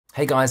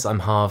Hey guys, I'm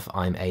Harv,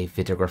 I'm a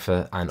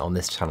videographer, and on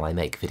this channel I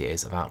make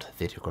videos about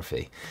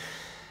videography.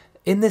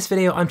 In this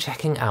video I'm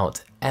checking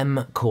out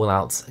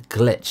mCallouts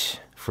Glitch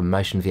from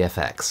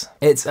MotionVFX.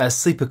 It's a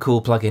super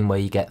cool plugin where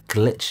you get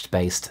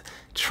glitch-based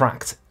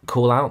tracked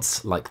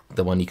callouts, like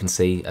the one you can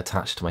see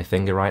attached to my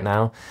finger right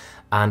now.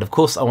 And of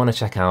course I want to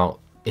check out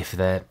if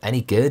they're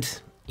any good,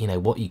 you know,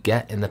 what you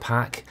get in the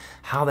pack,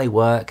 how they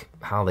work,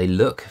 how they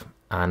look,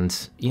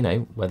 and, you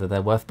know, whether they're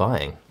worth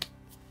buying.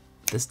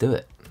 Let's do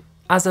it.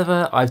 As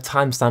ever, I've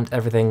timestamped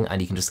everything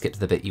and you can just skip to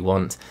the bit you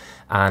want.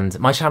 And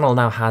my channel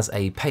now has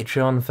a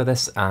Patreon for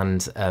this,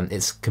 and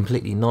it's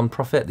completely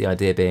non-profit, the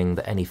idea being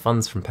that any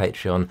funds from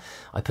Patreon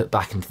I put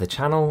back into the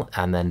channel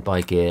and then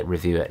buy gear,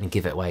 review it, and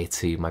give it away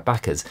to my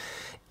backers.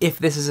 If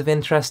this is of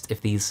interest,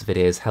 if these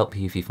videos help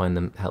you, if you find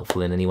them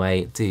helpful in any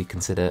way, do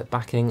consider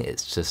backing.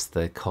 It's just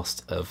the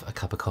cost of a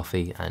cup of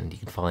coffee, and you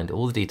can find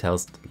all the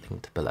details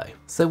linked below.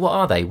 So what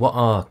are they? What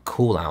are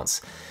callouts?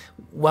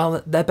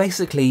 Well, they're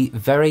basically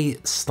very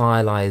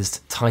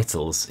stylized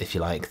titles, if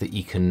you like, that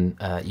you can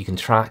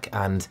track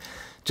and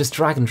just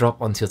drag and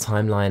drop onto your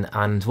timeline.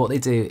 And what they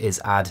do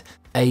is add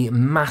a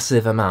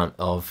massive amount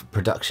of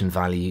production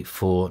value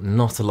for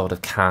not a lot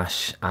of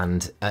cash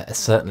and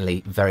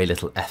certainly very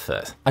little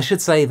effort. I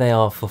should say they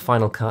are for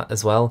Final Cut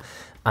as well,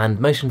 and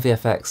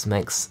MotionVFX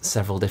makes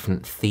several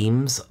different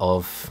themes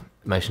of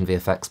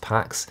MotionVFX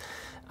packs,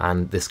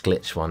 and this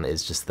glitch one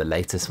is just the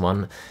latest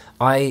one.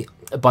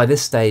 By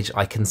this stage,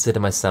 I consider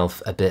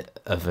myself a bit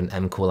of an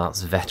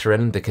mCallouts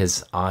veteran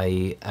because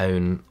I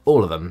own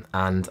all of them,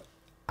 and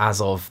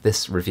as of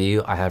this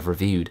review, I have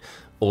reviewed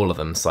all of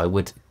them, so I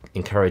would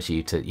encourage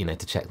you to,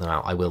 to check them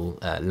out. I will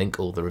link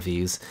all the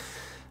reviews,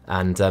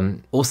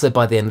 and also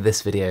by the end of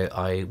this video,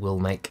 I will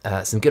make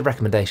some good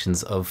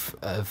recommendations of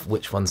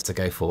which ones to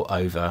go for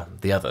over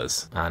the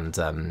others,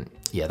 and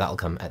yeah, that'll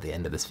come at the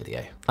end of this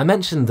video. I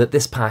mentioned that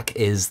this pack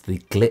is the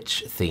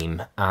glitch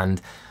theme,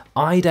 and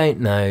I don't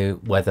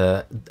know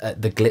whether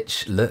the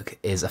glitch look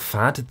is a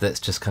fad that's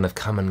just kind of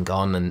come and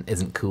gone and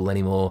isn't cool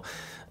anymore,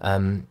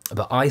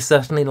 but I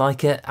certainly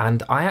like it,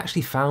 and I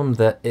actually found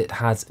that it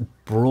has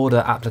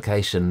broader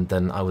application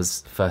than I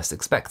was first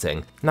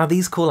expecting. Now,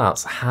 these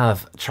callouts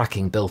have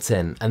tracking built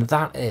in, and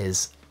that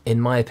is, in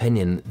my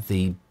opinion,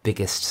 the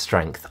biggest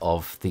strength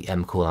of the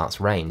mCallouts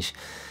range.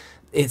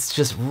 It's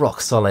just rock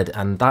solid,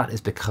 and that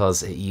is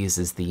because it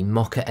uses the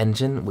Mocha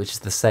engine, which is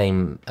the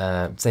same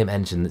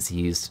engine that's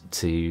used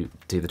to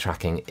do the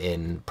tracking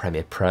in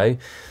Premiere Pro.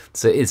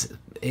 So it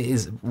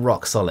is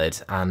rock solid,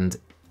 and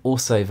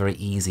also very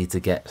easy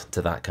to get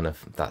to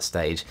that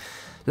stage.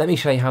 Let me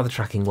show you how the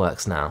tracking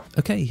works now.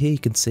 Okay, here you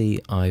can see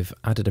I've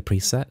added a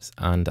preset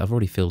and I've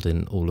already filled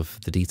in all of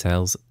the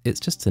details. It's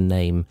just to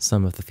name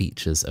some of the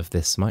features of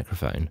this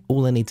microphone.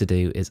 All I need to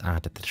do is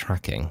add the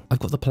tracking. I've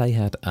got the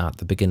playhead at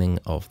the beginning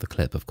of the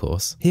clip, of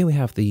course. Here we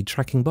have the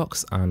tracking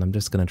box, and I'm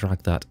just going to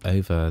drag that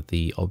over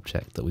the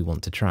object that we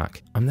want to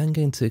track. I'm then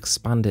going to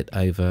expand it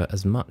over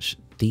as much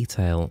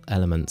detail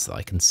elements that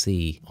I can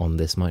see on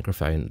this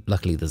microphone.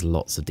 Luckily there's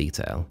lots of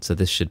detail, so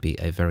this should be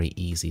a very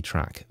easy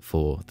track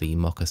for the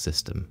Mocha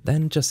system.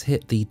 Then just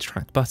hit the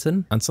track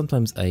button, and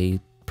sometimes a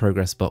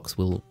progress box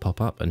will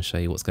pop up and show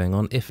you what's going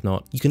on. If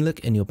not, you can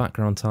look in your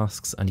background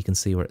tasks and you can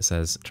see where it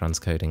says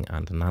transcoding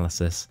and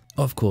analysis.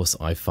 Of course,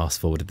 I fast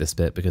forwarded this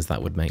bit because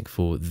that would make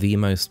for the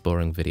most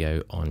boring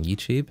video on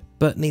YouTube.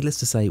 But needless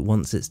to say,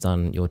 once it's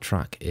done, your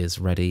track is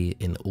ready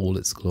in all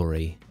its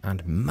glory,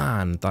 and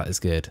man, that is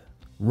good.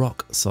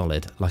 Rock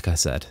solid, like I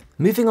said.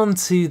 Moving on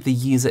to the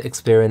user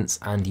experience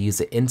and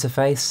user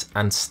interface,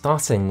 and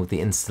starting with the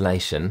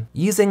installation.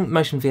 Using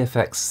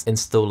MotionVFX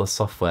installer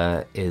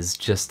software is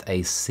just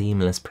a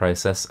seamless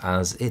process,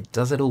 as it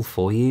does it all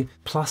for you,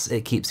 plus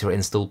it keeps your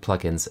installed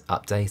plugins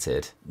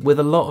updated. With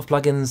a lot of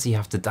plugins, you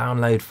have to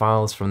download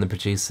files from the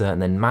producer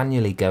and then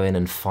manually go in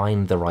and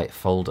find the right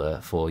folder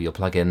for your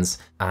plugins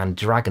and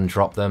drag and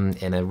drop them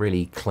in a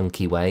really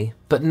clunky way.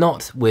 But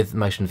not with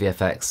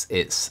MotionVFX,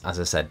 it's, as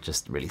I said,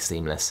 just really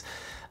seamless.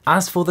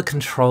 As for the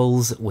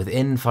controls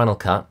within Final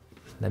Cut,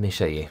 let me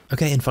show you.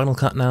 Okay, in Final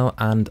Cut now,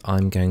 and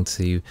I'm going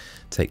to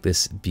take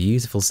this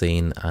beautiful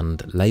scene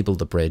and label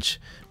the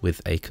bridge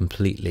with a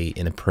completely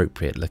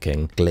inappropriate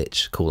looking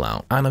glitch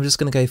callout. And I'm just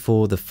going to go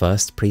for the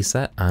first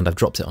preset, and I've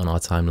dropped it on our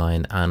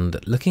timeline. And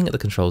looking at the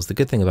controls, the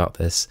good thing about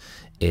this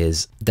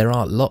is there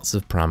are lots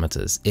of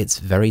parameters. It's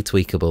very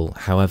tweakable,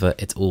 however,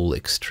 it's all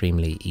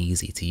extremely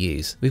easy to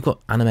use. We've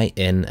got animate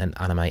in and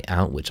animate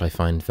out, which I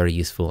find very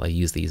useful. I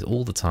use these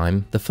all the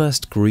time. The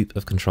first group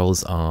of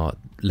controls are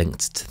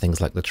linked to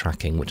things like the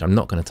tracking, which I'm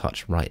not going to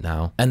touch right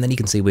now. And then you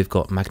can see we've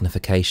got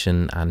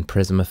magnification and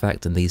prism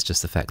effect, and these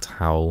just affect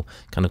how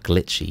kind of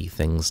glitchy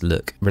things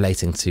look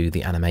relating to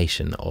the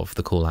animation of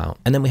the call out.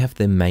 And then we have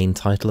the main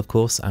title, of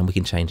course, and we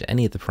can change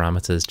any of the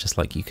parameters just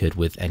like you could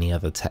with any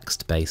other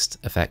text-based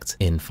effect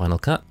in Final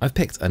Cut. I've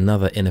picked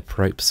another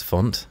inappropriate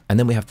font, and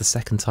then we have the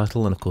second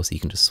title, and of course you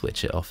can just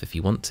switch it off if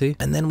you want to.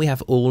 And then we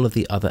have all of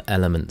the other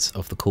elements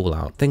of the call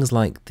out, things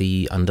like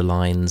the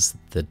underlines,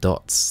 the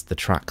dots, the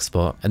track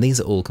spot, and these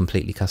are all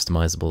completely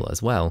customizable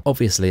as well.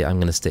 Obviously, I'm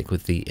going to stick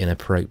with the inner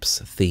props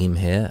theme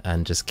here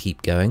and just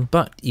keep going,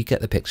 but you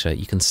get the picture.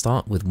 You can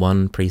start with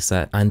one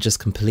preset and just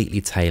completely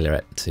tailor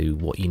it to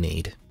what you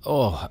need.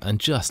 Oh, and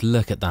just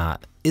look at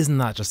that. Isn't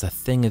that just a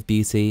thing of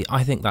beauty?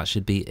 I think that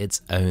should be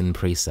its own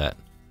preset.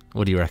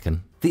 What do you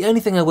reckon? The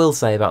only thing I will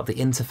say about the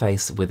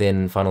interface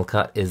within Final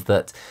Cut is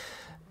that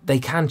they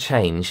can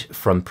change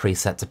from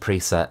preset to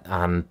preset,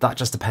 and that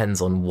just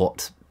depends on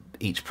what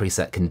each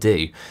preset can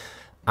do.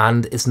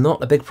 And it's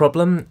not a big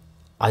problem.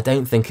 I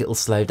don't think it'll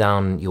slow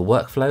down your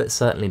workflow. It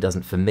certainly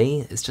doesn't for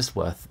me. It's just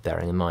worth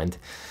bearing in mind.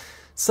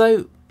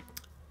 So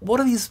what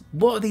are these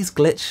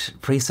glitch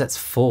presets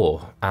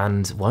for,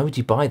 and why would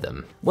you buy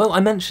them? Well,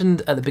 I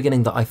mentioned at the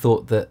beginning that I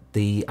thought that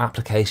the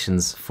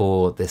applications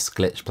for this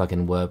glitch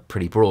plugin were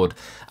pretty broad,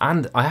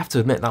 and I have to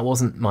admit that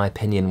wasn't my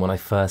opinion when I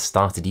first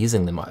started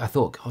using them. I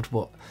thought, God,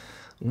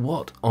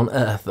 what on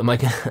earth am I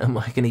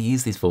gonna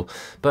use these for?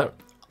 But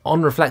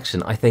on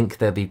reflection, I think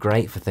they'd be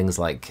great for things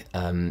like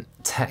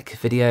tech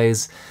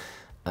videos,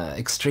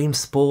 extreme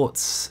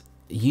sports,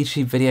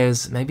 YouTube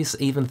videos, maybe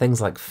even things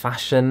like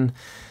fashion.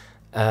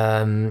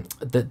 I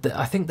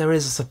think there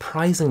is a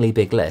surprisingly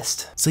big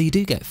list. So you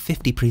do get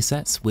 50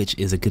 presets, which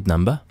is a good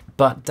number,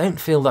 but don't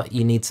feel that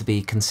you need to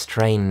be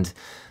constrained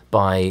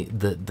by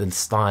the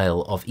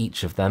style of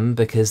each of them,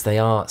 because they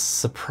are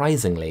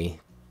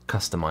surprisingly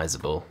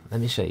customizable.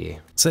 Let me show you.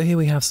 So here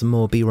we have some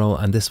more B-roll,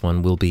 and this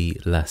one will be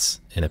less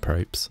inner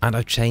props. And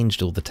I've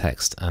changed all the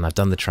text and I've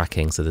done the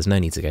tracking, so there's no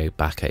need to go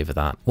back over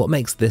that. What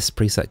makes this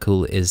preset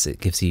cool is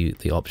it gives you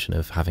the option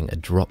of having a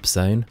drop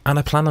zone, and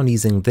I plan on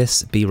using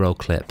this B-roll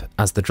clip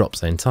as the drop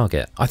zone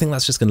target. I think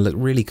that's just going to look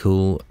really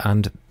cool,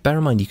 and bear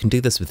in mind you can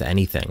do this with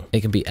anything.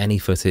 It can be any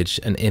footage,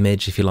 an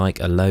image if you like,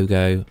 a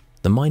logo.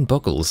 The mind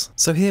boggles.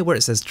 So here where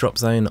it says drop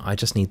zone, I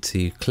just need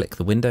to click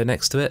the window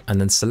next to it and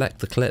then select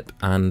the clip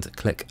and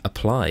click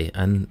apply,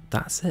 and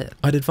that's it.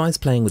 I'd advise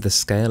playing with the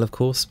scale, of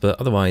course,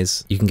 but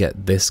otherwise you can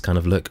get this kind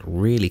of look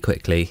really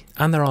quickly.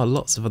 And there are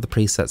lots of other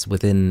presets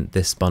within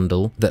this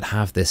bundle that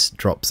have this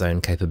drop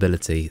zone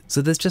capability.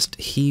 So there's just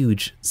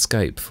huge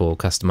scope for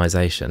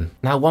customization.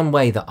 Now, one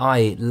way that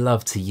I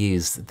love to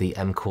use the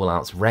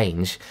mCallouts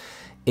range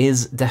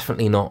is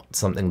definitely not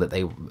something that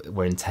they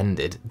were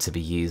intended to be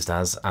used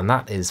as, and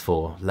that is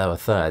for lower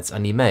thirds.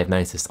 And you may have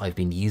noticed I've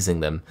been using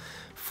them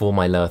for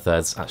my lower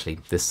thirds, actually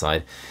this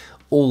side,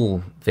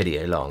 all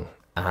video long.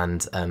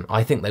 And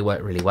I think they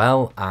work really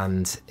well,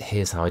 and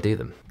here's how I do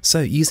them.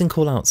 So using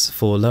callouts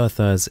for lower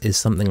thirds is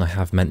something I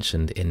have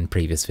mentioned in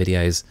previous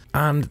videos,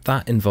 and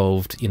that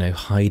involved, you know,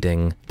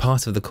 hiding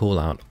part of the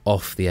callout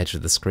off the edge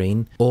of the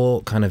screen,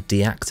 or kind of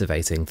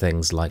deactivating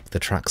things like the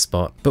track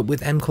spot. But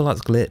with mCallouts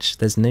glitch,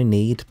 there's no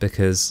need,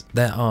 because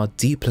there are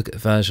duplicate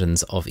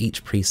versions of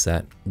each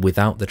preset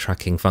without the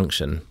tracking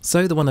function.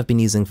 So the one I've been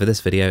using for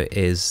this video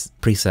is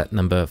preset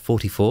number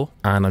 44,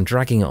 and I'm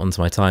dragging it onto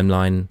my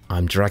timeline,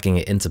 I'm dragging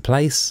it into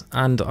place,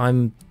 and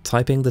I'm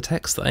typing the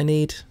text that I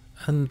need.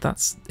 And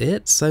that's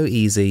it. So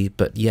easy,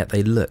 but yet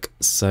they look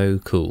so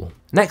cool.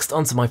 Next,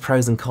 onto my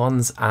pros and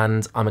cons,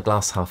 and I'm a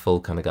glass half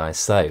full kind of guy,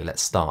 so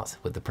let's start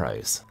with the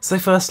pros. So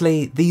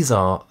firstly, these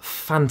are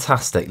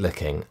fantastic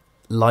looking,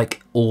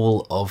 like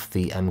all of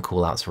the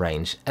mCallouts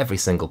range, every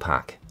single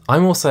pack.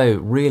 I'm also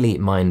really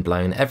mind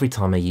blown every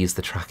time I use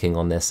the tracking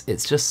on this.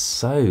 It's just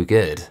so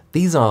good.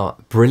 These are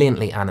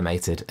brilliantly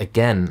animated,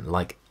 again,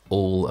 like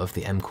all of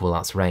the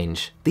mCallouts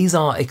range. These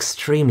are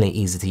extremely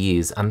easy to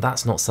use, and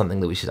that's not something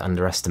that we should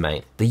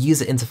underestimate. The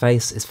user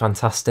interface is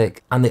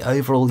fantastic, and the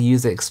overall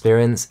user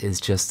experience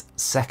is just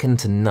second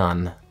to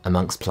none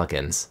amongst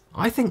plugins.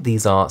 I think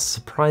these are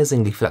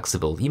surprisingly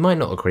flexible. You might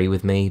not agree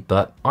with me,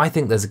 but I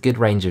think there's a good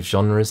range of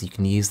genres you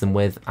can use them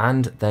with,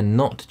 and they're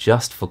not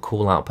just for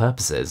call-out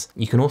purposes.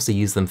 You can also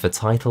use them for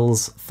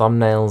titles,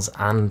 thumbnails,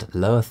 and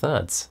lower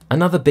thirds.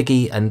 Another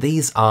biggie, and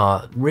these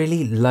are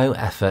really low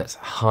effort,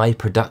 high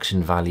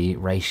production value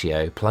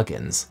ratio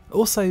plugins.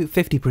 Also,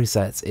 50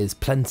 presets is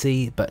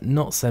plenty, but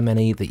not so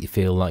many that you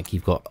feel like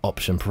you've got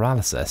option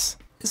paralysis.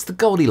 It's the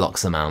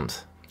Goldilocks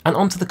amount. And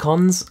onto the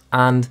cons,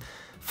 and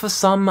for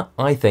some,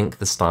 I think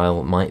the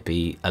style might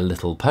be a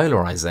little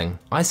polarizing.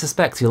 I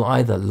suspect you'll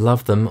either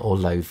love them or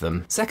loathe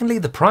them. Secondly,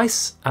 the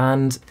price,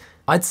 and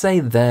I'd say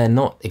they're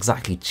not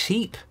exactly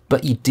cheap,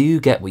 but you do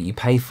get what you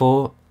pay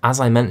for. As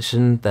I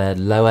mentioned, they're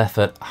low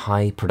effort,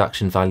 high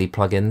production value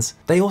plugins.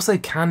 They also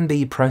can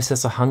be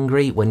processor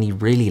hungry when you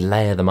really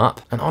layer them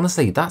up, and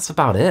honestly, that's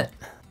about it.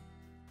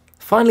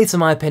 Finally, to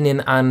my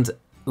opinion, and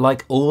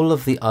like all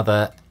of the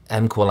other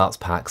mCallouts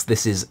packs,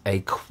 this is a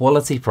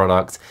quality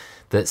product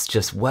that's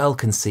just well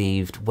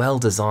conceived, well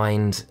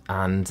designed,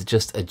 and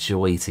just a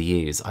joy to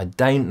use. I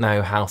don't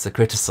know how to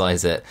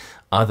criticize it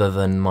other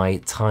than my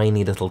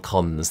tiny little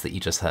cons that you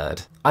just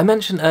heard. I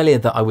mentioned earlier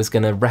that I was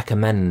going to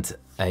recommend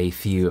a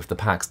few of the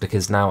packs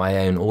because now I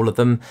own all of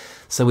them.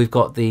 So we've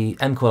got the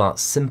mCallouts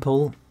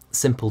Simple,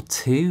 Simple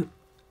 2,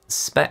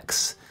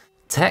 Specs,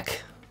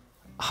 Tech,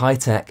 High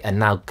Tech, and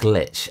now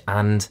Glitch.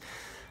 And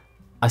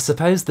I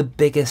suppose the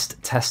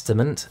biggest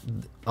testament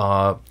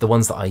are the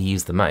ones that I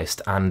use the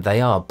most, and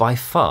they are by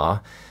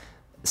far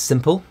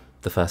Simple,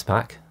 the first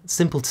pack,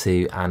 Simple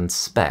 2 and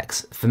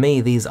Specs. For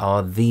me, these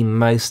are the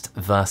most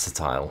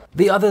versatile.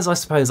 The others, I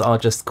suppose, are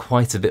just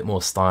quite a bit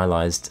more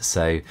stylized,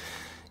 so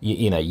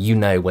you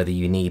know whether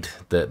you need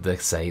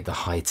the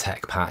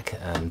high-tech pack.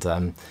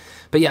 And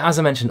but yeah, as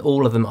I mentioned,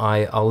 all of them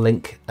I'll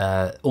link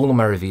all of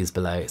my reviews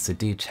below, so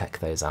do check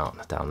those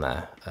out down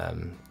there.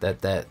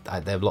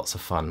 They're lots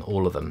of fun,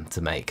 all of them,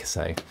 to make.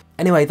 So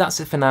anyway, that's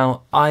it for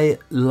now. I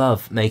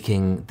love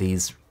making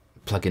these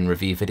plugin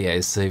review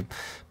videos, so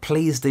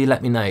please do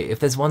let me know. If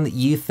there's one that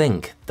you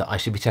think that I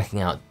should be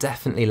checking out,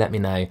 definitely let me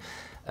know.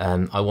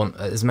 I want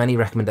as many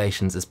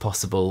recommendations as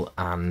possible,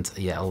 and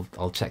yeah,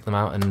 I'll check them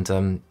out,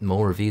 and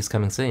more reviews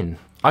coming soon.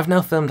 I've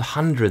now filmed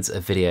hundreds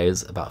of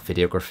videos about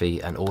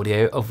videography and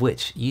audio, of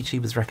which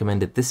YouTube has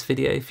recommended this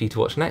video for you to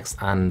watch next,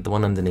 and the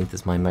one underneath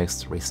is my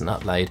most recent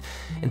upload.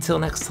 Until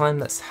next time,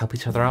 let's help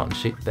each other out and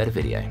shoot a better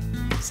video.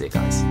 See you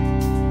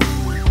guys.